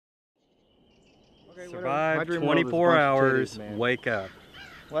Survive 24 hours, wake up.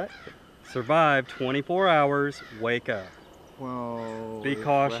 What? Survive 24 hours, wake up. Well, be if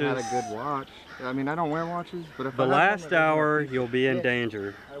cautious. I had a good watch. I mean, I don't wear watches, but if The I had last one that hour, doesn't you'll be in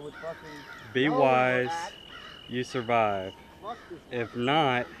danger. I would fucking Be know wise, that. you survive. If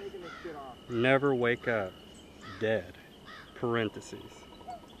not, never wake up. Dead. Parentheses.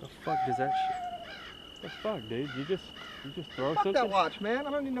 The fuck does that shit? The fuck, dude? You just throw Fuck something? that watch, man.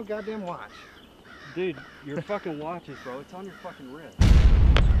 I don't need no goddamn watch. Dude, your fucking watch is, bro. It's on your fucking wrist.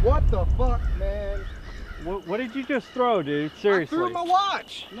 What the fuck, man? What did you just throw, dude? Seriously. I threw my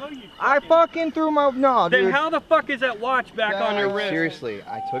watch. No, you I fucking threw my, no, Then dude. how the fuck is that watch back on your wrist? Seriously,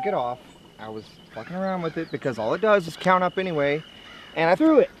 I took it off. I was fucking around with it because all it does is count up anyway. And I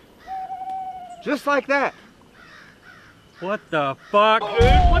threw it. Just like that. What the fuck, dude?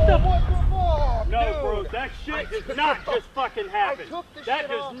 What the fuck? No, dude. bro, that shit does not just fucking happen. I took the That shit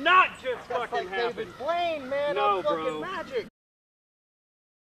does off. not just That's fucking like happen. David Blaine, man. No, I'm fucking bro. magic.